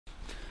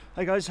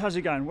Hey guys, how's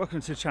it going?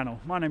 Welcome to the channel.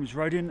 My name is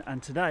Rodin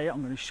and today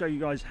I'm going to show you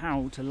guys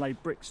how to lay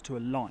bricks to a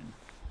line.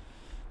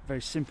 Very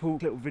simple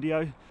little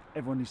video.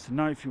 Everyone needs to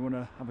know if you want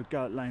to have a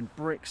go at laying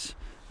bricks,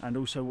 and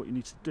also what you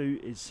need to do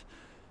is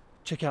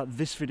check out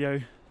this video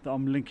that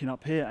I'm linking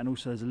up here, and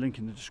also there's a link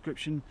in the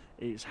description.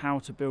 It's how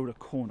to build a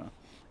corner.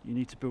 You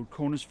need to build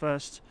corners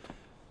first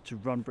to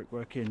run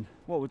brickwork in.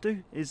 What we'll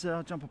do is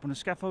jump up on a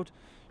scaffold,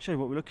 show you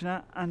what we're looking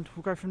at, and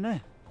we'll go from there.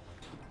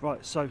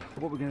 Right, so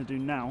what we're going to do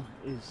now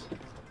is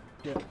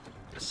get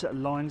a set of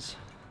lines.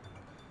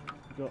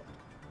 We've got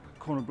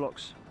corner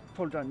blocks.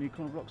 Probably don't need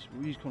corner blocks,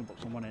 we'll use corner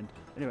blocks on one end.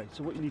 Anyway,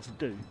 so what you need to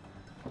do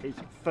is,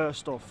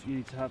 first off, you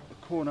need to have a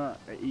corner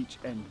at each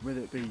end,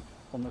 whether it be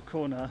on the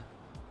corner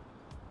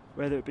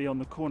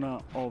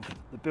of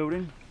the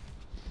building,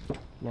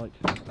 like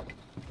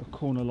a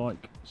corner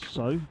like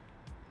so,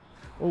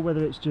 or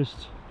whether it's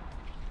just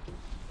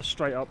a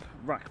straight up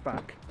rack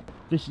back.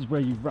 This is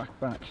where you rack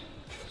back,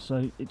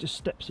 so it just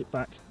steps it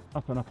back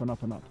up and up and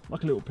up and up,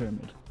 like a little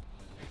pyramid.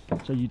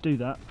 So you do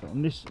that, but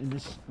on this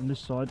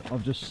side,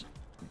 I've just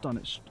done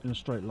it in a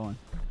straight line.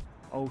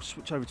 I'll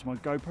switch over to my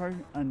GoPro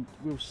and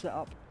we'll set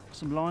up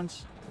some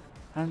lines,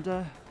 and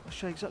I'll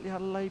show you exactly how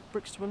to lay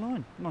bricks to a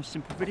line. Nice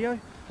simple video,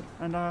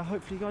 and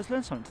hopefully you guys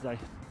learned something today.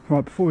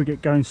 Right, before we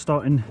get going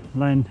starting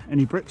laying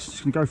any bricks,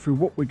 just going to go through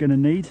what we're going to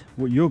need,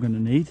 what you're going to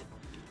need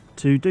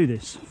to do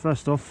this.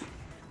 First off,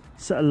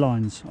 set of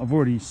lines. I've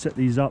already set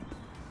these up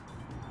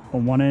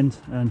on one end,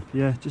 and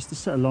yeah, just a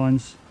set of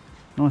lines,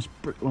 nice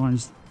brick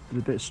lines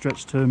with a bit of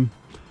stretch to them.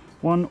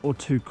 1 or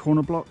 2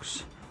 corner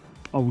blocks.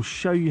 I will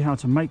show you how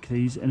to make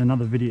these in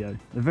another video.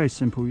 They're very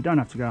simple, you don't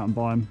have to go out and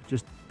buy them,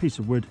 just a piece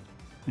of wood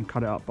and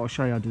cut it up. But I'll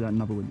show you how to do that in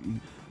another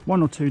one.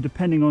 1 or 2,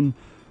 depending on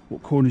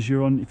what corners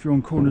you're on. If you're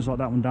on corners like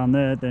that one down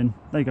there, then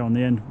they go on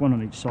the end, 1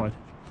 on each side.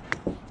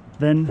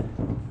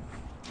 Then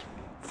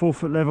 4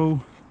 foot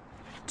level,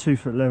 2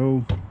 foot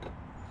level,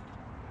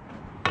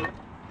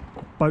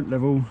 boat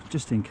level,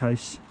 just in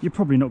case. You're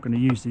probably not going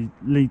to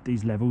need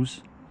these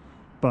levels,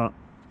 but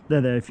they're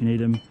there if you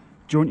need them.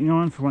 Jointing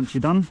iron for once you're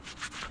done,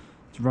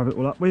 to rub it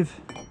all up with.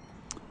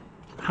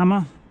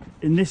 Hammer.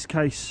 In this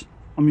case,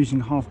 I'm using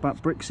half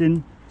back bricks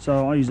in,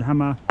 so I use a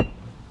hammer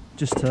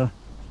just to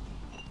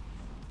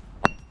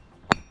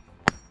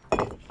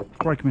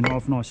break them in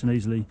half nice and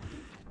easily.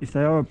 If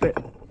they are a bit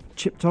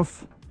chipped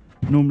off,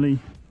 normally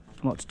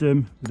I like to do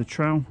them with a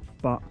trowel,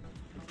 but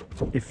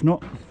if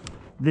not,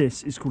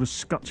 this is called a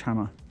scutch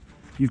hammer.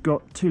 You've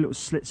got 2 little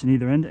slits in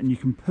either end, and you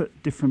can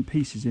put different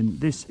pieces in.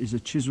 This is a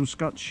chisel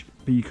scutch,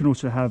 but you can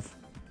also have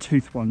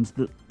tooth ones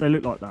that they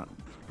look like that.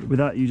 But with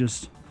that,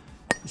 it's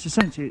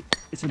essentially,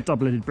 it's a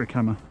double-headed brick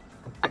hammer.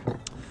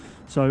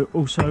 So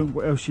also,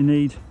 what else you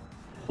need?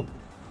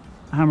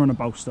 A hammer and a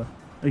bolster.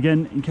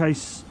 Again, in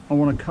case I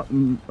want to cut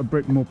a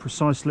brick more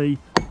precisely,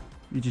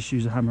 you just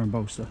use a hammer and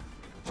bolster.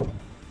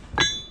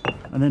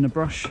 And then a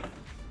brush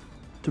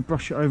to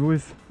brush it over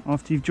with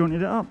after you've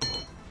jointed it up.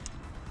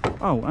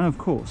 Oh, and of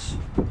course,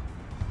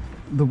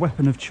 the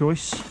weapon of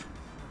choice,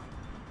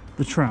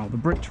 the trowel, the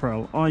brick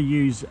trowel. I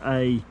use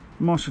a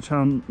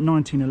Marshalltown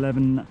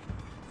 1911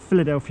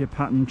 Philadelphia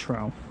pattern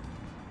trowel.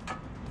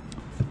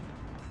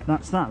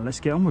 That's that,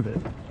 let's get on with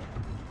it.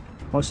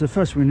 Right, so the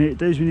first thing we need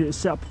to do is we need to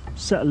set up a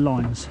set of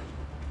lines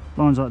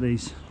like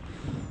these.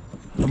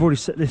 I've already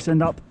set this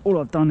end up. All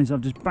I've done is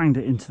I've just banged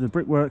it into the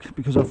brickwork,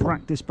 because I've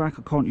racked this back.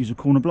 I can't use a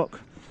corner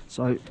block,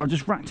 so I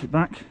just racked it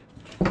back,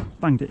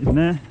 banged it in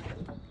there.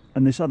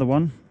 And this other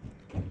one,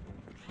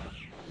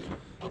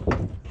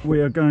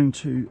 we are going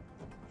to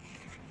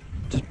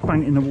just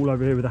bang it in the wall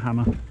over here with a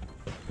hammer.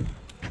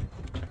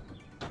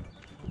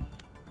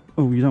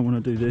 Oh, you don't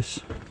want to do this.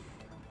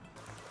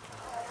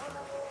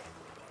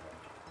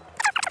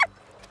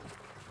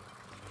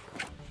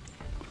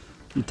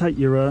 You take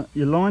your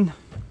line,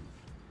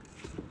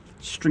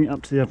 string it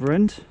up to the other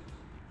end.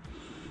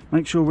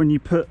 Make sure when you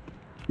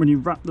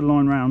wrap the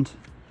line round,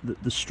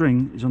 that the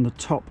string is on the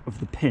top of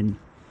the pin.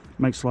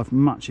 Makes life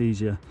much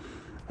easier.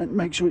 And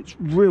make sure it's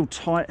real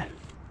tight,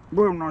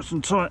 real nice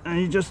and tight, and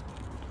you just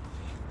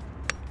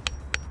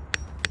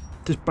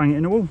bang it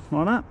in the wall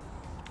like that.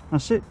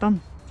 That's it, done,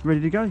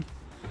 ready to go.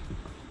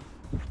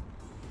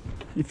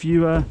 If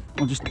you I'll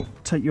just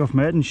take you off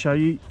my head and show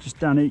you, just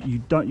down here,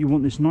 you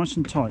want this nice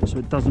and tight so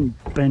it doesn't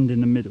bend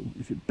in the middle.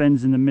 If it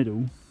bends in the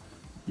middle,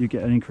 you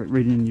get an incorrect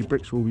reading and your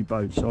bricks will be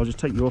bowed. So I'll just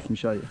take you off and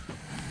show you.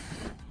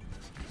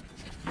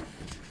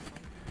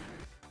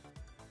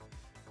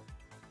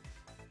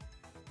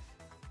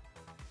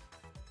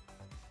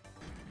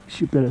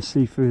 You should be able to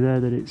see through there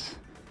that it's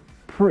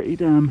pretty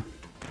damn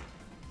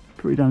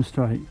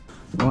straight.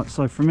 Right,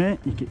 so from here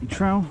you get your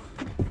trowel,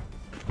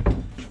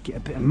 get a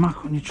bit of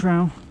muck on your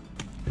trowel,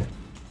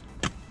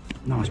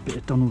 nice bit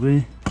of Donald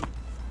here,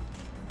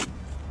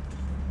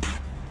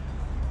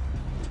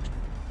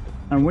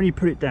 and when you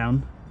put it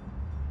down,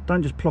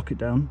 don't just plock it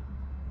down,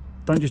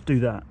 don't just do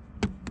that.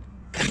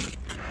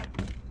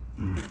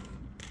 I'm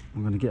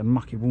going to get a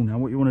mucky wall now.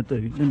 What you want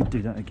to do, let me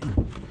do that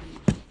again.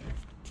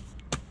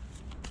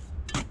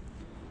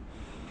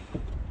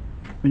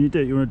 When you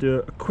do it, you want to do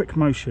a quick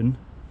motion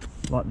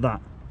like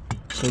that.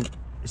 So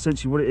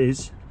essentially what it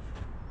is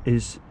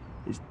it's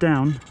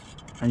down,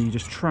 and you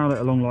just trowel it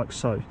along like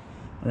so.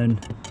 And then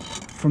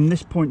from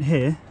this point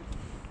here,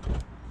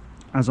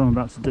 as I'm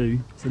about to do,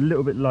 it's a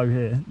little bit low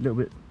here, a little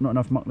bit, not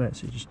enough muck there,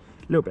 so just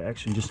a little bit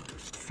extra and just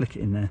flick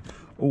it in there.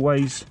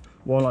 Always,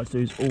 what I like to do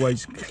is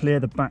always clear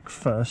the back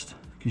first,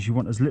 because you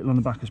want as little on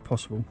the back as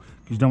possible,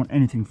 because you don't want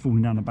anything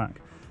falling down the back.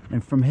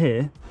 And from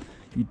here,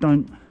 you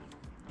don't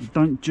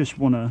just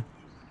want to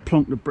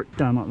plonk the brick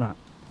down like that,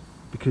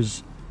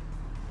 because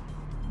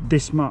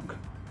this muck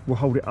will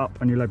hold it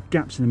up and you'll have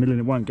gaps in the middle and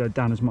it won't go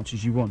down as much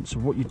as you want. So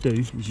what you do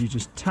is you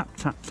just tap,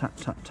 tap, tap,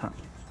 tap, tap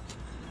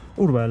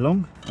all the way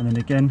along, and then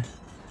again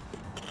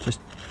just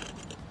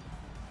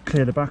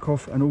clear the back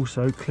off and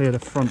also clear the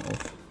front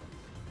off,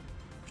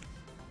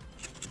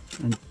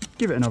 and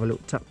give it another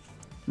little tap,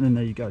 and then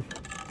there you go.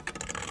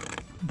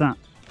 That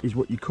is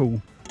what you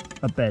call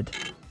a bed.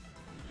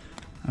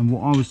 And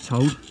what I was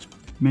told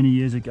many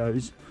years ago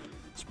is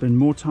spend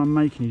more time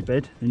making your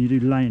bed than you do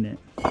laying it.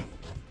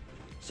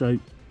 So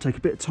take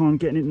a bit of time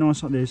getting it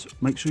nice like this.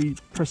 Make sure you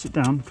press it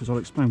down, because I'll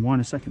explain why in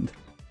a second.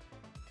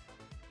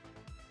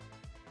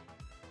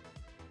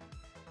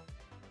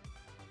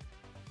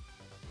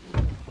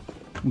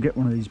 We'll get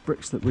one of these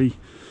bricks that we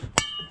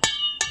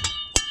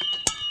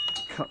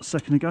cut a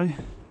second ago,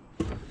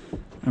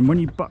 and when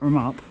you butter them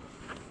up,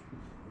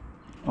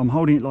 I'm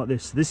holding it like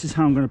this. This is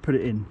how I'm going to put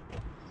it in.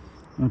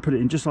 I'm going to put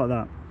it in just like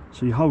that.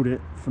 So you hold it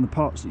from the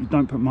parts that you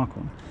don't put muck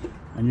on,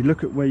 and you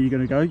look at where you're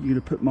going to go. You're going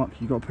to put muck,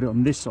 you've got to put it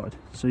on this side.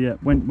 So yeah,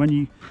 when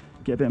you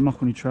get a bit of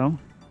muck on your trowel,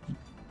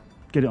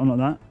 get it on like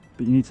that,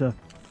 but you need to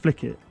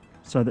flick it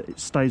so that it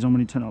stays on when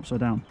you turn it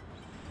upside down,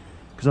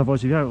 because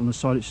otherwise if you have it on the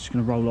side, it's just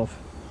going to roll off.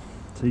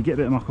 So you get a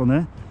bit of muck on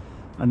there,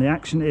 and the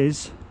action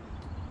is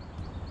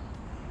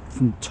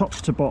from top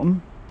to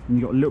bottom, and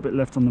you've got a little bit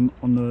left on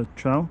the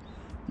trowel,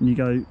 and you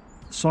go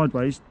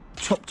sideways,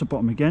 top to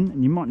bottom again,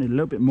 and you might need a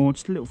little bit more,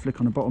 just a little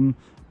flick on the bottom,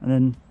 and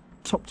then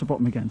top to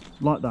bottom again,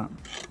 like that.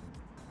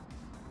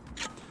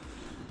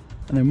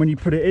 And then when you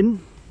put it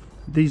in,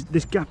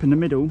 this gap in the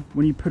middle,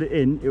 when you put it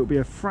in, it will be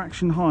a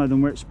fraction higher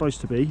than where it's supposed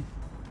to be.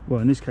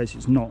 Well, in this case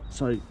it's not,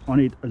 so I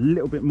need a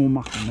little bit more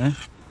muck on there.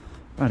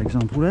 Bad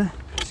example there,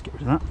 let's get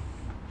rid of that.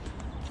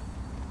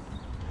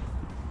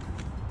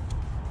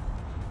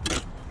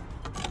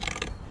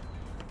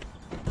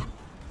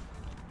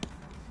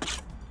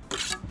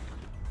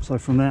 So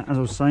from there, as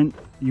I was saying,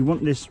 you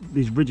want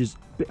these ridges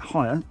a bit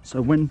higher,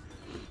 so when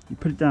you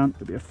put it down,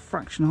 it'll be a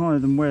fraction higher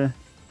than where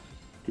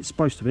it's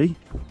supposed to be.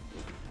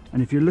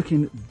 And if you're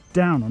looking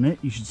down on it,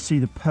 you should see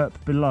the perp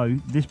below.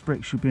 This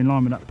brick should be in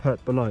line with that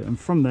perp below. And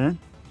from there,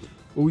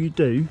 all you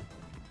do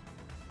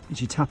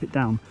is you tap it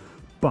down.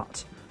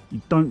 But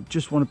you don't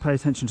just want to pay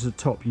attention to the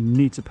top, you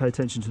need to pay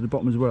attention to the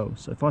bottom as well.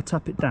 So if I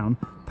tap it down,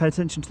 pay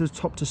attention to the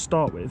top to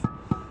start with.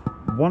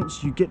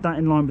 Once you get that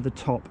in line with the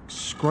top,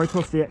 scrape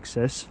off the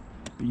excess,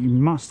 but you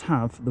must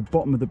have the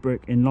bottom of the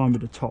brick in line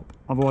with the top.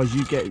 Otherwise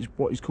you get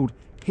what is called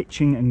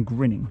hitching and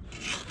grinning,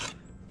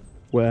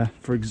 where,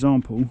 for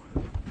example,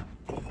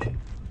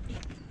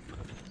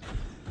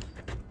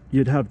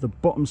 you'd have the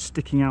bottom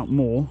sticking out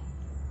more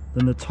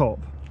than the top,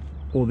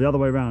 or the other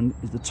way around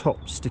is the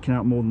top sticking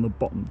out more than the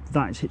bottom.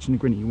 That is hitching and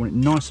grinning. You want it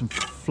nice and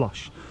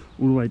flush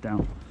all the way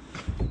down.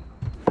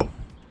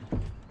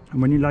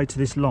 And when you lay to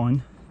this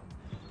line,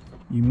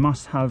 you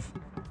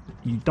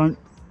don't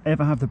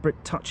ever have the brick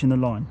touching the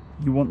line.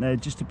 You want there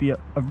just to be a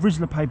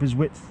Rizzler paper's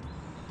width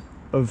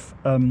of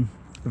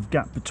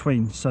gap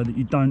between, so that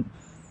you don't,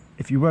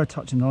 if you were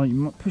touching the line, you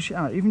might push it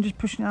out. Even just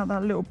pushing out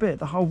that little bit,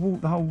 the whole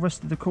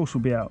rest of the course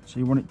will be out. So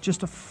you want it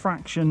just a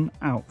fraction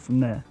out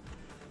from there.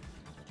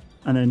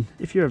 And then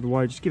if you're over the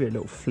way, just give it a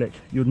little flick.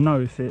 You'll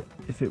know if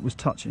it was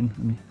touching.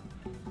 I mean,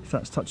 if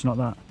that's touching like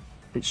that,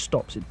 it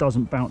stops. It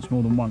doesn't bounce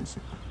more than once.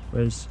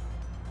 Whereas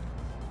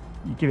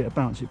you give it a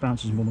bounce, it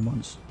bounces more than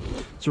once.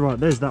 So right,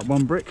 there's that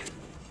one brick.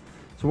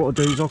 So what I'll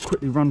do is I'll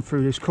quickly run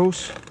through this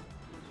course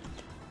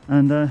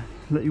and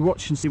let you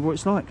watch and see what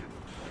it's like.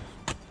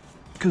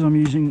 Because I'm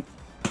using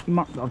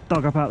muck that I've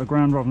dug up out of the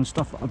ground rather than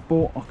stuff that I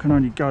bought, I can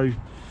only go,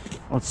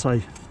 I'd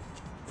say,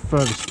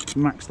 furthest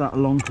max that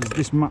along, because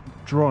this muck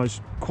dries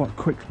quite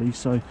quickly,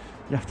 so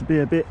you have to be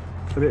a bit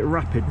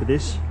rapid with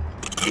this.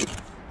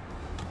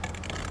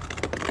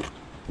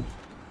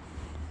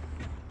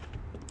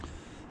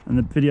 And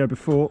the video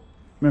before,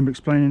 remember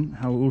explaining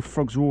how all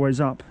frogs are always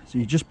up, so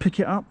you just pick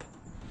it up.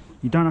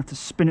 You don't have to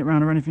spin it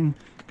around or anything,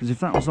 because if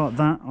that was like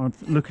that, I'd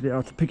look at it, I'd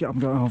have to pick it up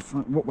and go, oh,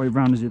 what way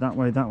round is it? That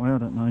way, I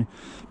don't know.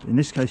 But in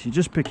this case, you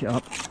just pick it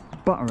up,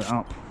 butter it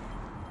up,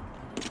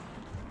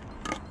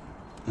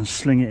 and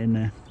sling it in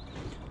there.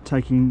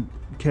 Taking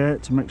care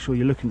to make sure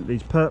you're looking at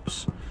these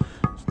perps.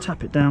 Just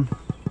tap it down,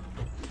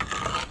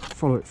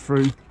 follow it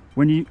through.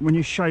 When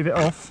you shave it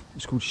off,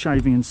 it's called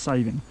shaving and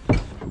saving.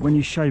 But when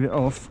you shave it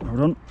off, hold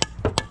on,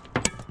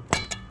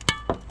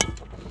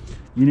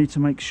 you need to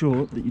make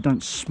sure that you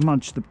don't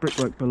smudge the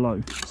brickwork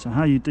below. So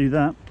how you do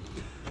that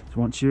is,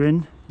 once you're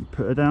in, you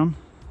put her down,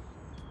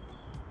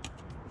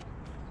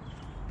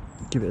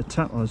 give it a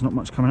tap. Oh, there's not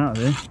much coming out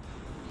of there.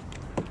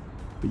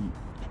 but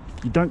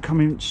you don't come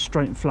in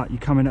straight and flat, you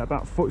come in at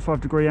about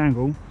 45-degree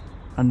angle,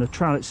 and the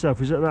trowel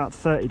itself is at about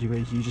 30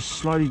 degrees. You just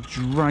slowly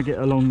drag it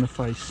along the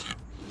face,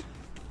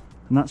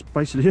 and that's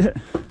basically it.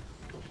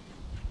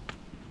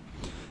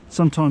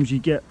 Sometimes you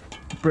get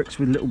bricks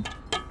with little,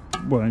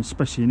 well,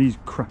 especially in these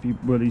crappy,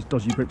 well, these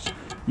dodgy bricks,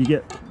 you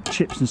get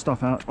chips and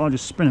stuff out. I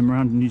just spin them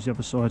around and use the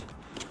other side.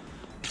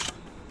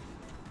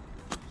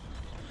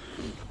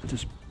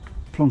 Just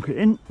plonk it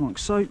in like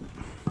so.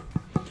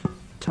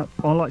 Tap.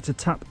 I like to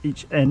tap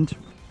each end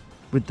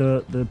with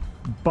the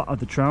butt of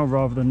the trowel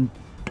rather than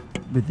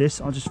with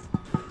this. I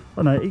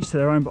don't know, each to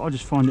their own, but I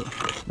just find it,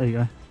 there you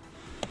go,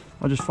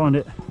 I just find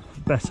it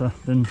better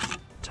than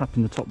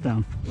tapping the top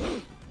down.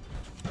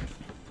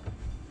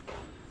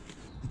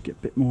 Get a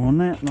bit more on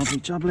there, lovely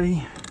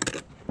jubbly.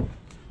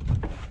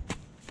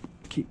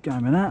 Keep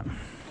going with that.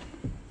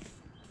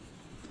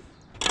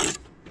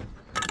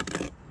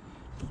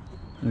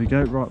 There we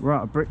go. Right, we're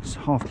out of bricks,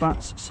 half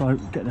bats, so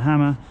get the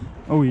hammer.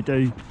 All you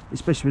do,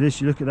 especially with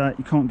this, you look at that,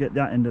 you can't get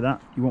that end of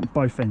that, you want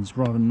both ends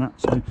rather than that.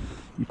 So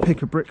you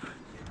pick a brick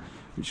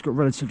which has got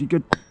relatively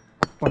good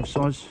both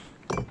sides,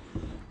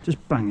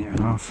 just bang it in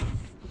half,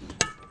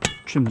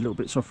 trim the little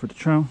bits off with the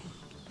trowel,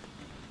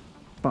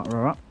 butter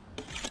her up,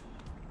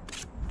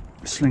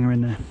 sling her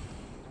in there.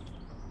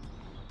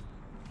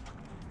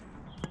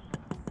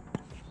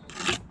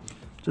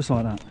 Just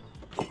like that.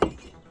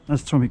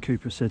 As Tommy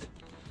Cooper said,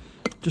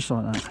 just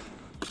like that.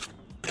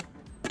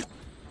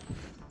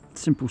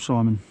 Simple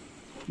Simon,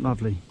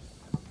 lovely.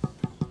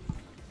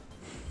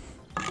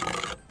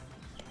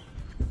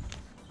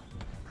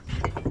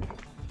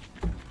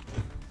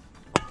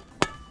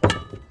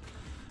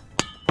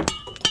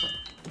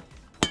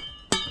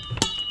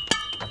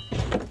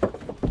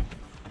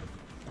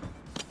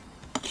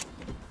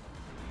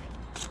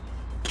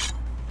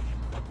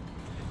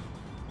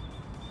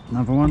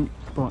 Another one,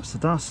 bites the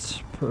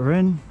dust, put her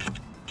in.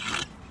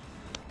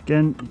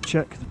 Again, you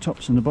check the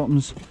tops and the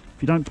bottoms.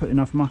 If you don't put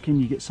enough muck in,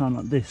 you get something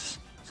like this.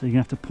 So you're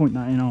going to have to point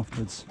that in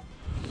afterwards.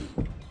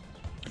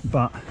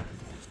 But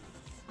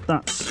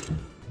that's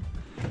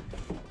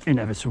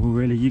inevitable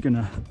really.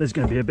 There's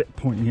going to be a bit of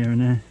pointing here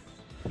and there.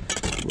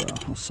 Well,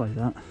 I'll say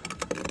that.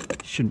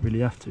 You shouldn't really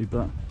have to,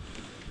 but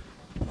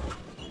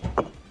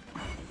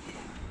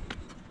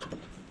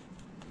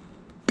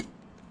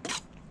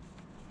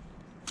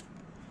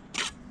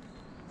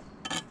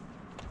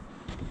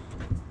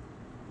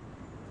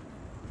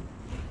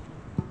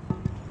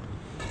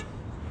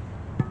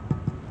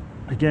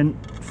again,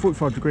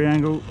 45-degree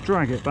angle,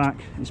 drag it back.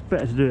 It's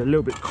better to do it a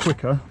little bit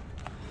quicker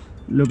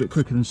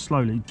than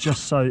slowly,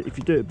 just so if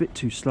you do it a bit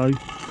too slow,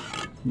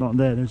 like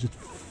there's a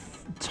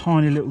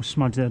tiny little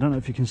smudge there. I don't know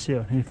if you can see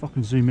it here. If I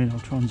can zoom in, I'll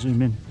try and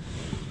zoom in.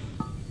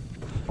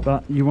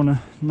 But you want a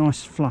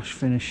nice flush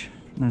finish.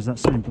 And there's that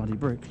same bloody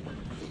brick.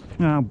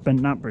 You know how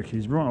bent that brick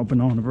is, right? Or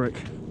banana brick.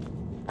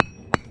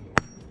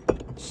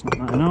 Snap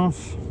that in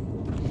half.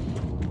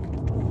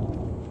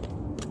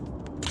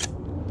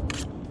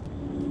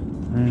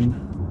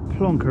 And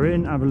plonk her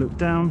in, have a look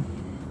down.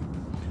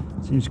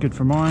 Seems good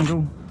from my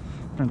angle.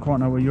 Don't quite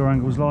know what your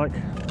angle's like,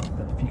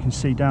 but if you can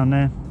see down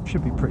there,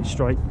 should be pretty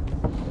straight.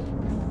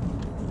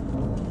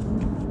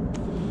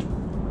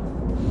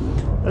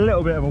 A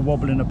little bit of a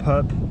wobble in a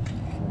perp.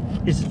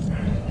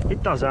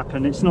 It does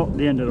happen, it's not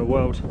the end of the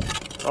world.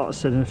 Like I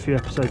said in a few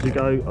episodes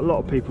ago, a lot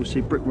of people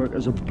see brickwork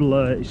as a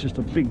blur. It's just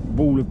a big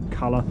ball of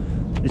colour.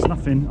 There's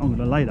nothing, I'm going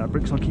to lay that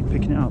brick so I keep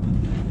picking it up.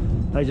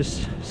 They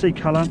just see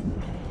colour,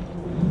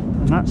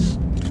 and that's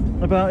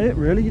about it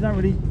really. You don't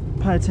really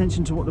pay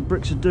attention to what the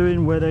bricks are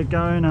doing, where they're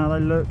going, how they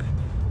look.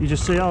 You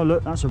just see, oh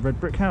look, that's a red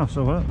brick house,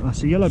 or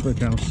that's a yellow brick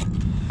house,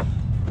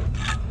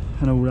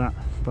 and all that.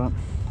 But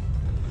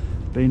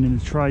being in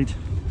the trade,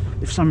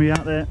 if some of you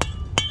out there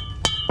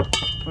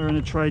are in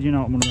the trade, you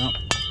know what I'm on about.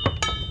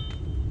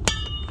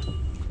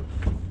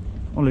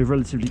 I live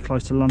relatively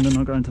close to London.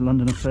 I go into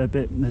London a fair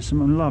bit, and there's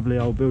some lovely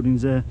old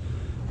buildings there.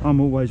 I'm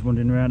always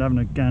wandering around having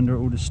a gander at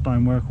all the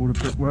stonework, all the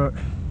brickwork.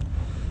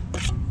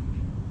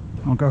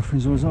 My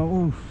girlfriend's always like,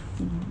 oh,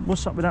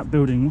 what's up with that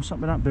building? What's up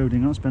with that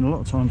building? I spend a lot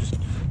of time just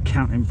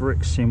counting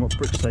bricks, seeing what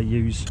bricks they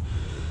use,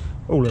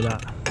 all of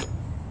that.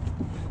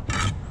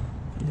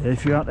 Yeah,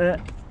 if you're out there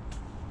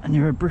and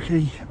you're a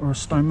bricky or a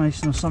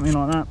stonemason or something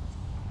like that,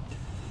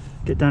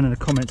 get down in the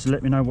comments and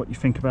let me know what you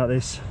think about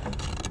this.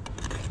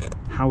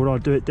 How would I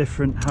do it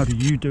different? How do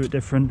you do it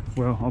different?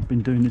 Well, I've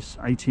been doing this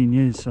 18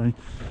 years, so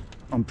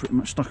I'm pretty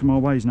much stuck in my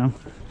ways now.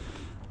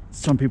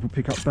 Some people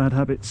pick up bad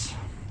habits.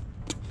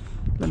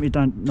 Let me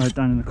know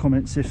down in the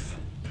comments if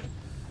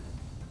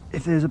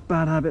there's a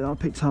bad habit that I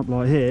picked up.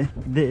 Like here,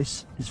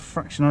 this is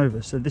fraction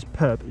over, so this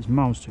perp is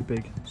miles too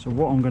big. So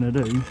what I'm going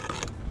to do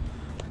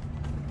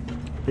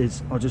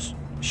is I just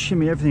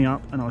shimmy everything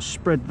up and I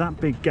spread that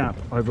big gap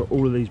over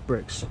all of these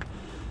bricks.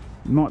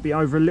 It might be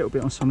over a little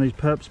bit on some of these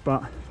perps,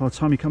 but by the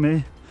time you come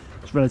here,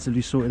 it's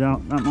relatively sorted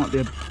out. That might be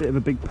a bit of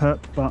a big perp,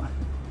 but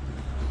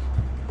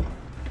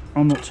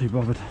I'm not too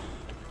bothered.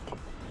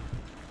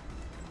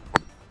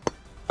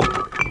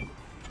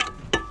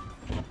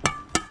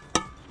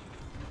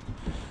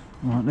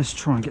 Right, let's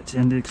try and get to the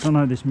end here, because I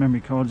know this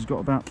memory card has got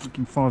about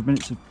 5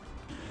 minutes of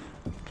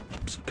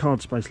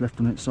card space left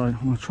on it, so I'm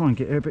going to try and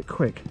get here a bit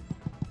quick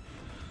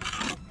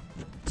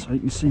so you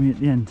can see me at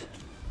the end.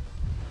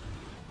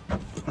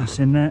 That's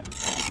in there.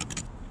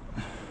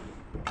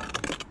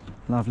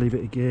 Lovely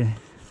bit of gear.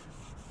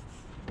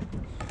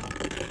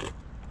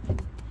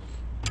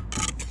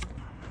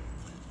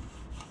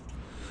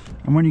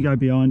 And when you go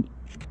behind,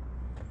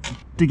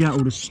 dig out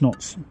all the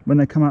snots. When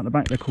they come out the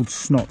back, they're called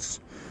snots.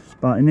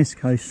 But in this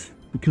case,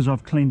 because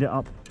I've cleaned it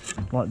up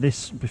like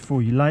this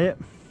before you lay it,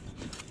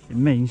 it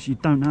means you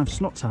don't have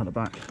snots out the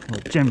back. Well,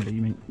 generally,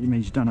 it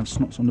means you don't have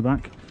snots on the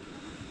back.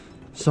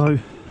 So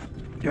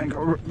you ain't got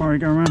to worry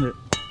going around it.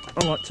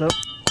 I like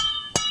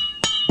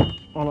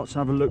to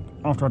have a look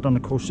after I've done the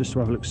course, just to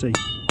have a look, see.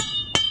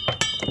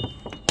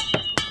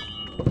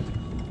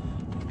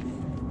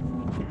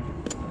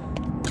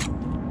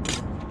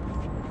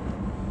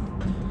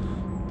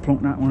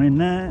 Plonk that one in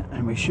there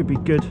and we should be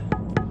good.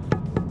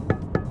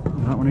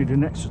 And that one needed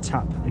an extra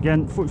tap.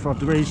 Again, 45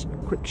 degrees,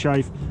 quick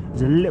shave.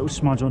 There's a little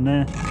smudge on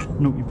there.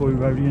 Naughty boy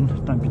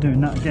Rodian, don't be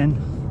doing that again.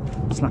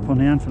 Slap on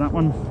the hand for that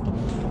one.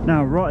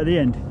 Now right at the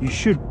end,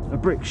 a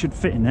brick should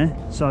fit in there.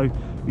 So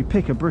you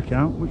pick a brick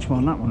out. Which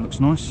one? That one looks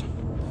nice.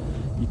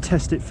 You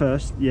test it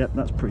first. Yep,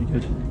 that's pretty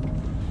good.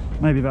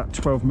 Maybe about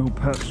 12mm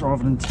perps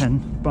rather than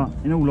 10. But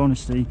in all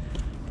honesty,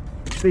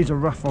 these are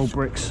rough old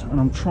bricks, and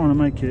I'm trying to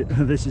make it,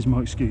 this is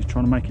my excuse,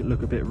 trying to make it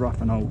look a bit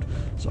rough and old.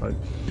 So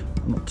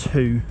I'm not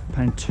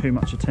paying too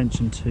much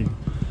attention to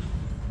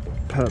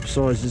perp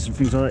sizes and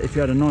things like that. If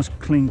you had a nice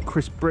clean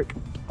crisp brick,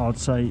 I'd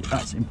say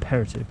that's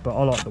imperative, but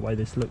I like the way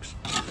this looks.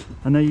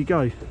 And there you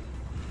go.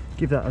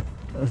 Give that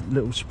a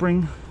little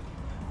spring.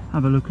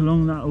 Have a look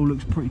along. That all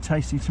looks pretty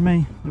tasty to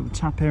me. Little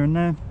tap here and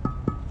there.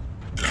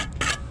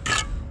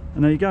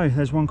 And there you go.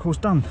 There's one course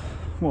done.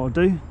 What I'll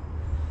do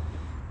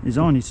is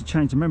I need to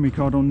change the memory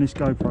card on this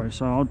GoPro,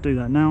 so I'll do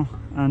that now,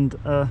 and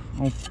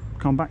I'll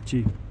come back to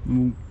you.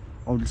 And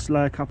I'll just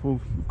lay a couple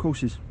of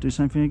courses, do the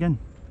same thing again.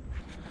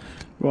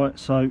 Right,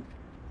 so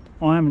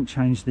I haven't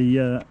changed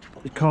the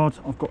card.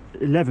 I've got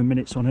 11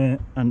 minutes on here,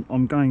 and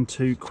I'm going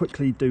to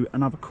quickly do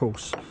another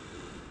course.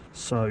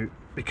 So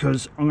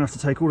because I'm going to have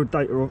to take all the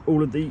data off,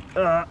 all of the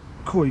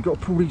core. You've got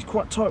to pull these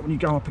quite tight when you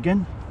go up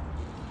again.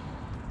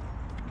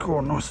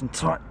 Core nice and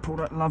tight, pull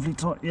that lovely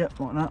tight, yep,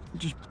 like that.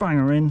 Just bang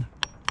her in.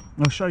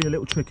 I'll show you a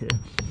little trick here.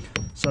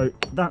 So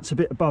that's a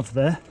bit above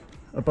there,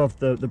 above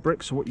the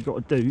brick. So what you've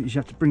got to do is you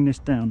have to bring this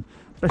down.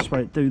 Best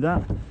way to do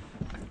that,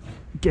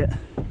 get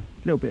a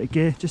little bit of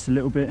gear, just a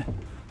little bit,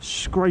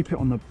 scrape it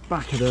on the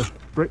back of the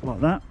brick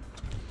like that.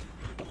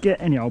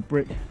 Get any old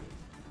brick,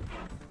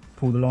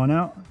 pull the line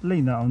out,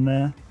 lean that on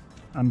there,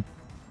 and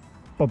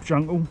Bob's your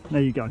uncle.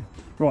 There you go.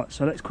 Right,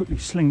 so let's quickly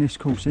sling this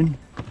course in.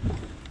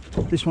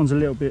 This one's a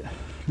little bit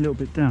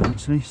down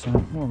actually, so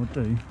what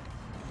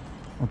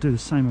I'll do the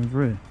same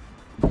over here.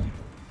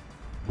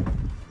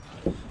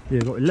 Yeah,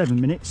 I've got 11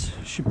 minutes.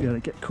 Should be able to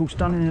get the course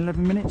done in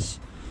 11 minutes.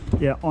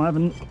 Yeah, I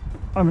haven't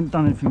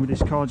done anything with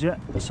this card yet.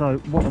 So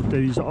what I'll do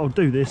is I'll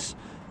do this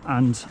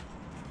and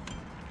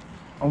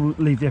I'll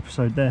leave the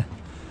episode there.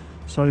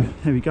 So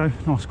here we go,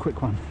 nice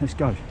quick one. Let's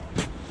go.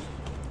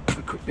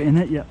 A quick bit in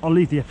it. Yeah, I'll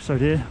leave the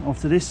episode here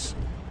after this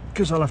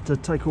because I'll have to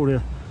take all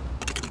the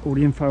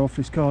info off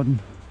this card and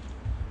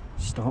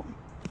start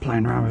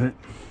playing around with it.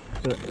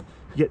 But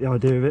you get the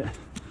idea of it.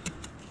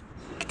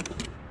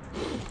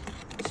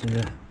 So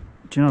yeah,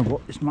 do you know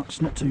what? This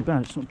muck's not too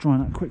bad. It's not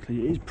drying out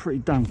quickly. It is pretty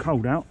damn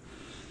cold out.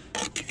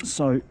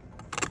 So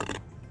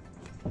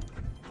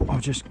I'll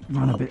just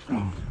run a bit.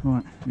 Oh,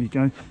 right, there you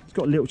go. It's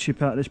got a little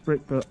chip out of this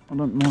brick, but I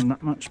don't mind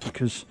that much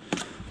because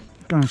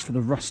I'm going for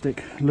the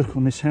rustic look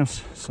on this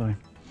house. So a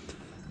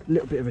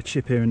little bit of a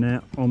chip here and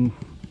there. I'm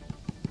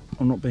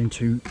not being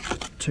too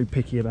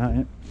picky about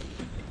it.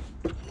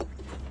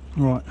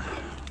 Right,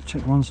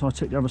 check one side,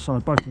 check the other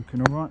side. Both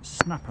looking all right.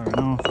 Snap her in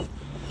half.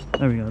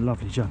 There we go,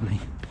 lovely jubbly.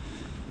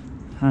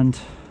 And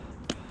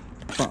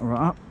butter it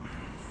up.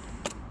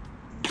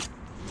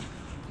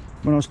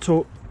 When I was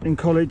taught in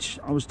college,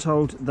 I was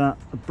told that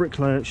a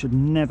bricklayer should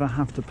never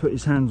have to put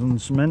his hands on the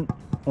cement,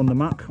 on the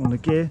muck, on the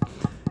gear.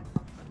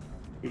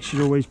 It should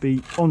always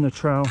be on the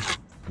trowel,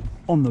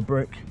 on the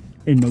brick,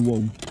 in the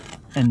wall,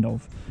 end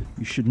of.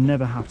 You should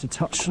never have to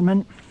touch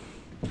cement.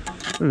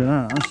 Look at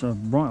that, that's a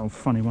right old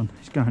funny one.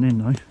 It's going in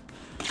though.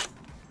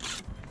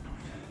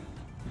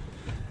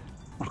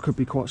 I could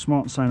be quite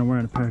smart saying I'm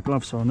wearing a pair of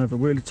gloves so I'll never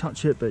really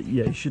touch it, but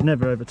yeah, you should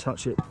never ever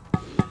touch it.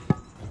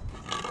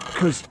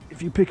 Because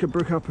if you pick a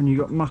brick up and you've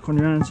got muck on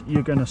your hands,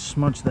 you're going to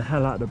smudge the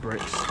hell out of the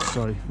bricks.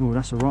 So, oh,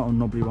 that's a right old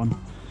knobbly one.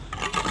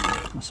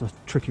 That's a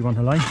tricky one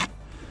to lay.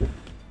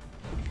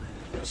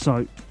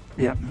 So,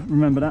 yeah,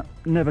 remember that.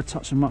 Never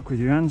touch the muck with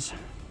your hands.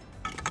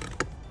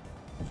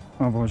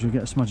 Otherwise you'll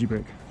get a smudgy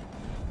brick.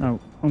 Now,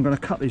 I'm going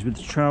to cut these with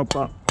the trowel,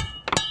 but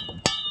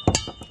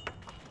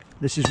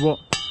this is what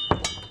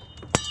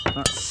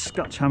that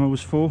scutch hammer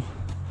was for,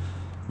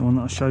 the one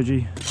that I showed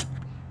you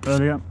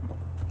earlier.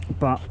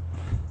 But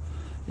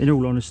in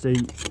all honesty,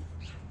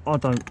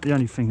 the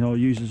only thing I'll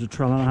use is a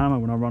trowel and a hammer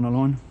when I run a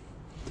line.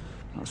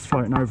 That's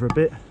floating over a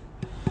bit,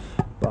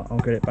 but I'll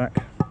get it back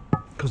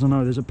because I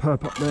know there's a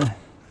perp up there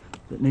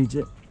that needs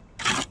it.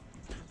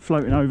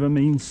 Floating over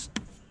means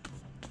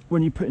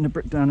when you're putting the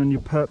brick down and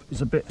your perp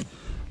is a bit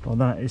like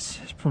that, it's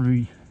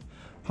probably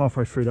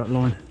halfway through that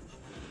line.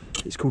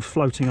 It's called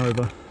floating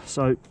over,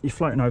 so you're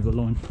floating over the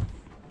line.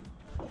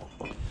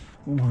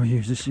 What do I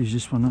use? Let's use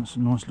this one. That's a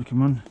nice looking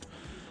one.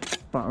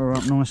 Butter her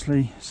up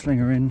nicely, sling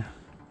her in.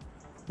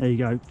 There you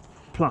go.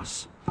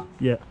 Plus,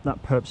 yeah,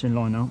 that perp's in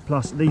line now.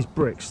 Plus, these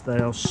bricks, they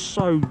are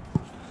so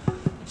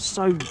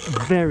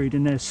varied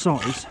in their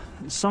size.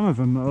 Some of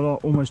them are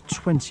like almost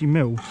 20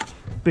 mil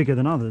bigger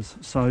than others.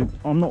 So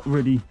I'm not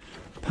really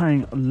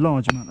paying a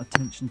large amount of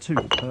attention to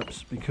the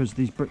perps because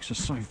these bricks are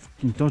so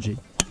fucking dodgy.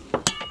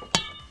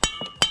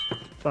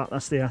 But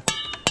that's the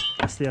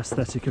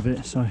aesthetic of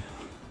it. So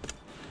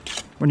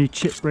when you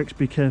chip bricks,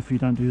 be careful you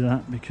don't do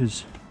that,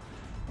 because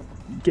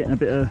getting a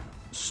bit of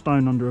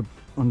stone under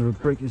a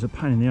brick is a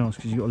pain in the arse,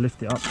 because you've got to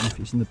lift it up, and if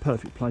it's in the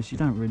perfect place, you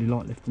don't really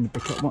like lifting the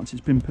brick up once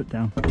it's been put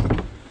down.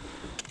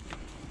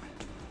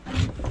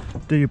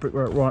 Do your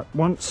brickwork right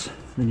once,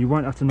 then you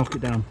won't have to knock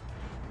it down.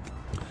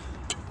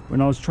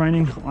 When I was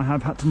training, I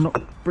have had to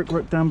knock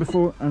brickwork down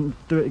before and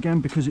do it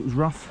again because it was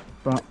rough,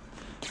 but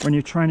when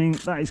you're training,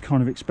 that is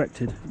kind of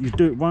expected. You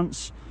do it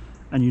once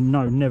and you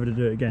know never to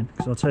do it again,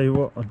 because I'll tell you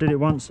what, I did it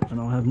once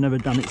and I have never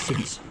done it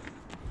since.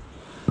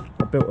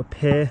 I built a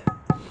pier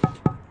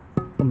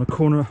on the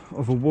corner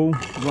of a wall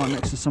right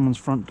next to someone's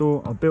front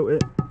door. I built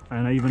it,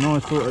 and even I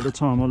thought at the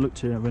time, I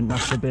looked at it and went,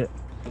 that's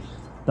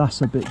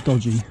a bit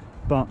dodgy,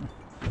 but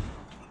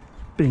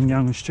being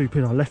young and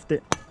stupid, I left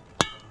it.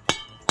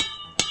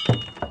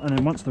 And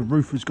then once the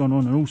roof was gone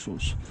on and all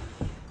sorts,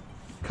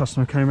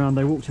 customer came around,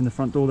 they walked in the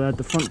front door, they had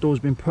the front doors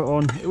been put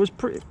on, it was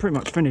pretty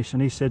much finished,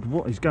 and he said,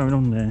 what is going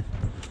on there?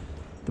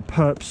 The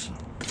perps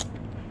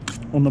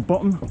on the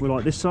bottom were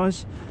like this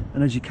size,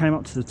 and as you came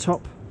up to the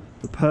top,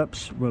 the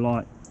perps were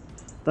like,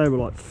 they were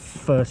like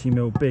 30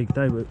 mil big.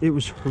 It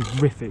was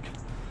horrific.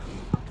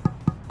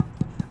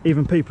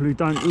 Even people who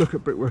don't look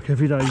at brickwork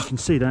every day, you can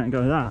see that and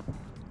go, that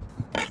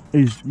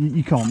is,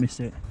 you can't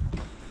miss it.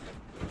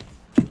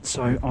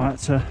 So I had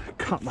to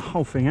cut the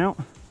whole thing out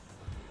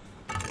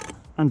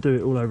and do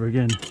it all over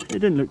again. It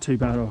didn't look too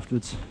bad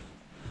afterwards,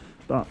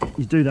 but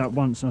you do that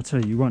once and I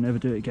tell you, you won't ever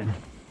do it again.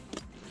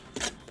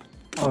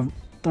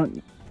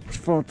 As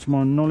far to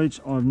my knowledge,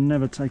 I've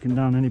never taken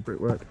down any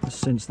brickwork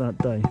since that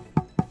day.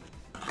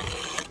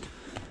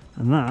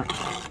 And that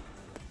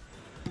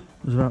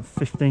was about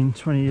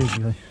 15-20 years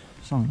ago,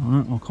 something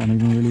like that. I can't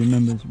even really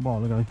remember, it's a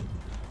while ago.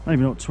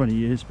 Maybe not 20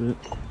 years, but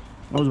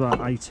I was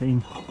about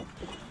 18.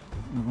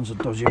 That was a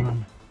dodgy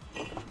one.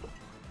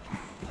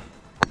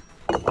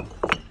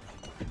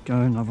 Go,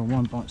 another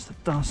one bites the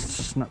dust,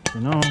 snaps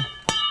in half.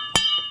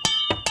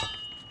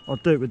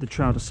 I'd do it with the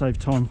trowel to save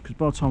time, because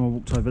by the time I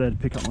walked over there to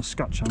pick up my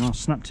scutcher, I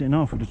snapped it in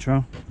half with the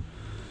trowel.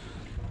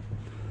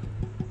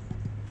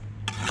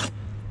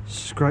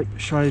 Scrape,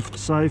 shave,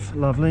 save,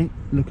 lovely.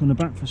 Look on the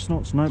back for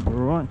snots, nope,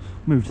 we're alright.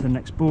 Move to the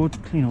next board,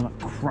 clean all that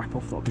crap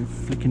off that I've been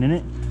flicking in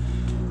it.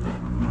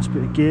 Nice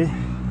bit of gear.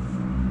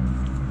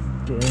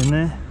 Get it in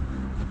there.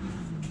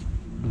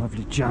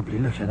 Lovely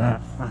jabbly, look at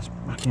that. That's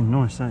fucking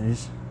nice, that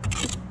is.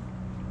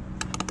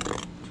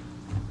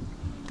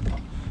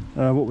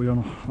 What we on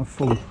a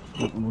full,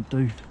 what one will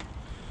do.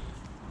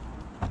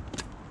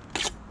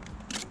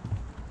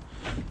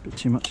 Bit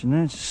too much in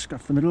there, just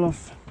scuff the middle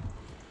off.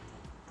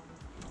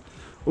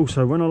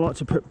 Also, when I like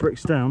to put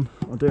bricks down,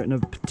 I do it in a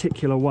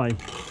particular way.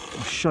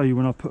 I'll show you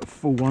when I put a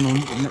full one on,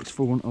 the next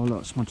full one. Oh,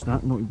 look, smudge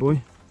that, naughty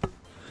boy.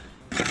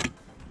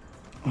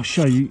 I'll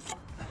show you,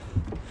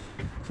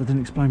 so I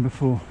didn't explain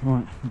before.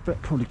 Right, I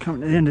bet probably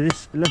coming to the end of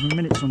this, 11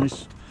 minutes on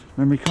this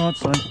memory card,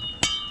 so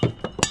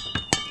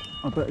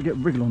I better get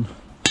wriggle on.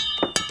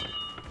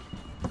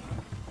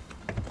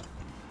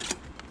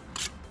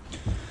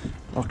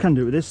 I can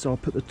do it with this, so I'll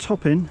put the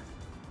top in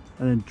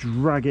and then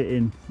drag it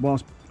in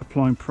whilst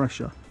applying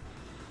pressure,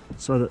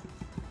 so that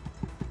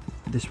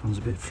this one's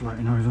a bit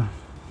floating over.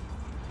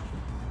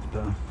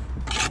 But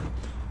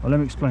well, let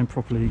me explain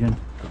properly again.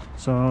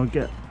 So I'll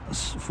get a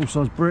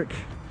full-size brick,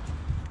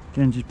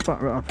 again just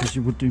butter it up as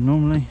you would do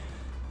normally,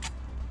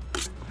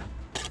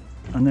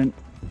 and then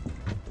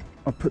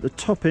I put the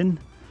top in,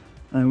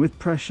 and with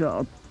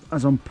pressure,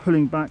 as I'm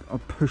pulling back, I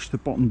push the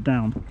bottom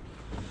down,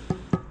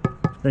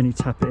 then you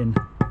tap it in.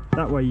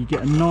 That way you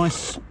get a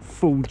nice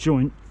full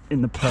joint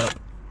in the perp.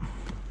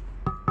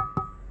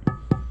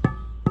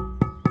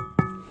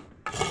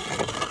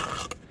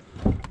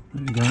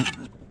 There we go.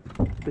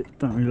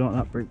 Don't really like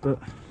that brick, but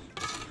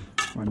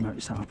I won't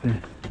notice that up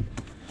here.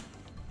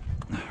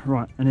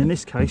 Right, and in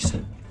this case,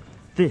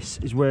 this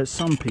is where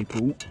some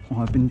people,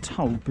 I've been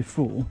told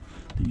before,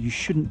 that you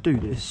shouldn't do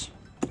this,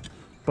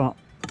 but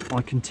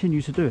I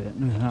continue to do it.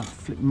 Look at that,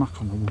 flick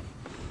muck on the wall.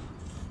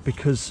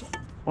 Because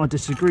I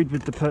disagreed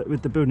with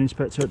the building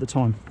inspector at the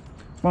time.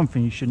 One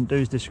thing you shouldn't do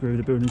is disagree with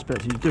the building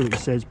inspector. You do what he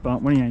says,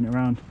 but when he ain't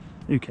around,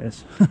 who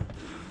cares?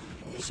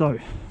 So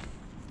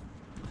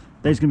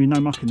there's going to be no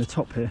muck in the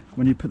top here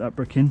when you put that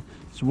brick in.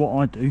 So what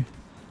I do,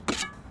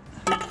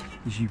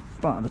 is you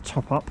butter the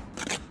top up,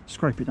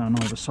 scrape it down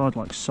either side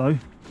like so,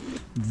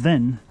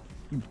 then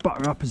you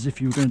butter up as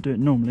if you were going to do it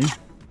normally.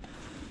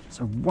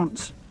 So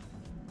once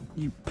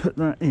you put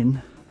that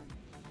in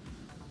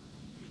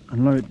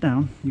and lower it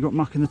down, you've got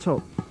muck in the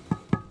top.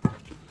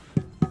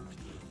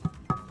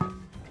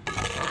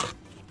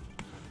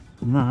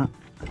 And that,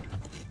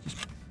 just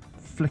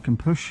flick and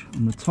push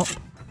on the top,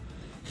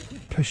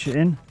 push it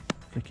in,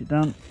 flick it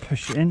down,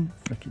 push it in,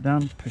 flick it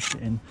down, push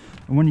it in.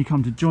 And when you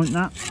come to joint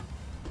that,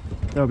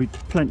 there'll be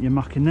plenty of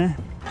muck in there.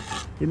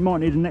 It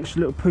might need an extra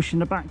little push in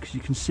the back because you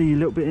can see a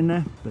little bit in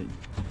there, but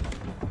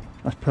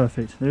that's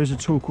perfect. There is a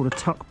tool called a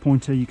tuck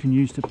pointer you can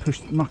use to push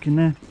the muck in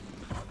there,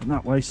 and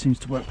that way seems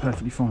to work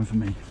perfectly fine for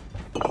me.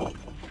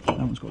 That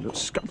one's got a little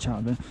scratch out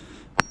of it.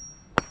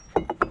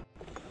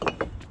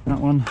 That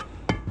one,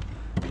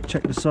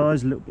 check the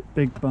size, a little bit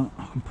big, but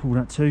I can pull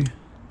that too.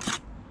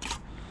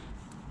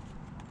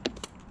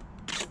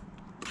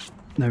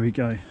 There we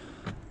go.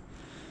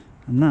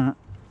 And that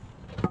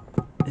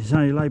is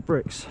how you lay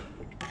bricks.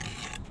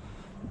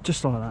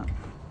 Just like that.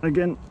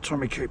 Again,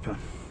 Tommy Cooper.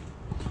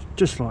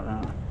 Just like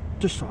that.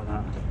 Just like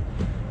that.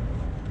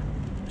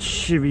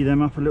 Chivvy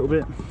them up a little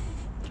bit.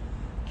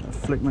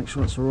 Flick, make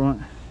sure that's alright.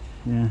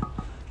 Yeah,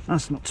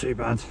 that's not too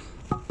bad.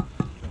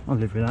 I'll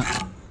live with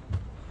that.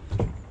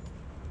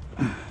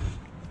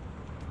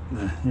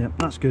 There, yeah,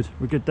 that's good.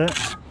 We're good there.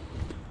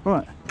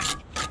 Right.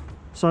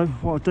 So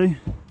what I'll do,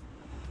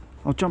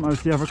 I'll jump over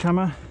to the other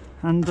camera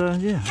and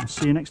yeah, I'll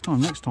see you next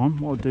time. Next time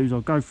what I'll do is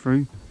I'll go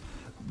through,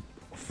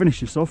 finish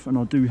this off, and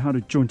I'll do how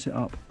to joint it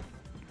up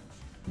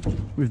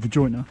with the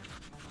jointer.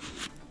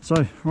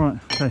 So right,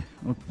 okay,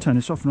 I'll turn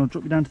this off and I'll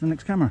drop you down to the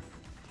next camera.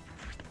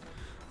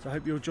 So I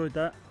hope you enjoyed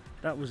that.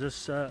 That was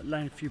us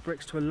laying a few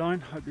bricks to a line.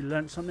 Hope you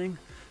learned something.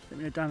 Let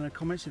me know down in the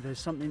comments if there's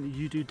something that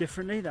you do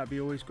differently. That'd be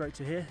always great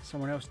to hear.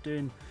 Someone else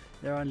doing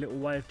their own little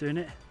way of doing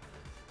it.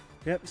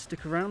 Yep,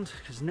 stick around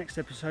because next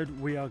episode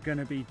we are going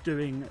to be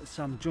doing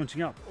some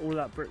jointing up. All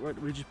that brickwork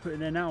that we just put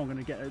in there now, I'm going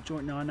to get a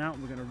joint iron out.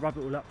 We're going to rub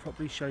it all up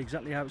properly, show you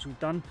exactly how it's all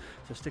done.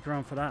 So stick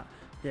around for that.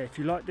 Yeah, if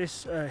you like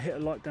this, hit a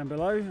like down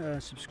below,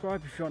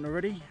 subscribe if you aren't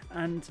already,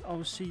 and I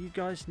will see you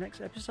guys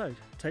next episode.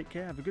 Take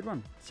care, have a good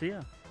one. See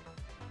ya.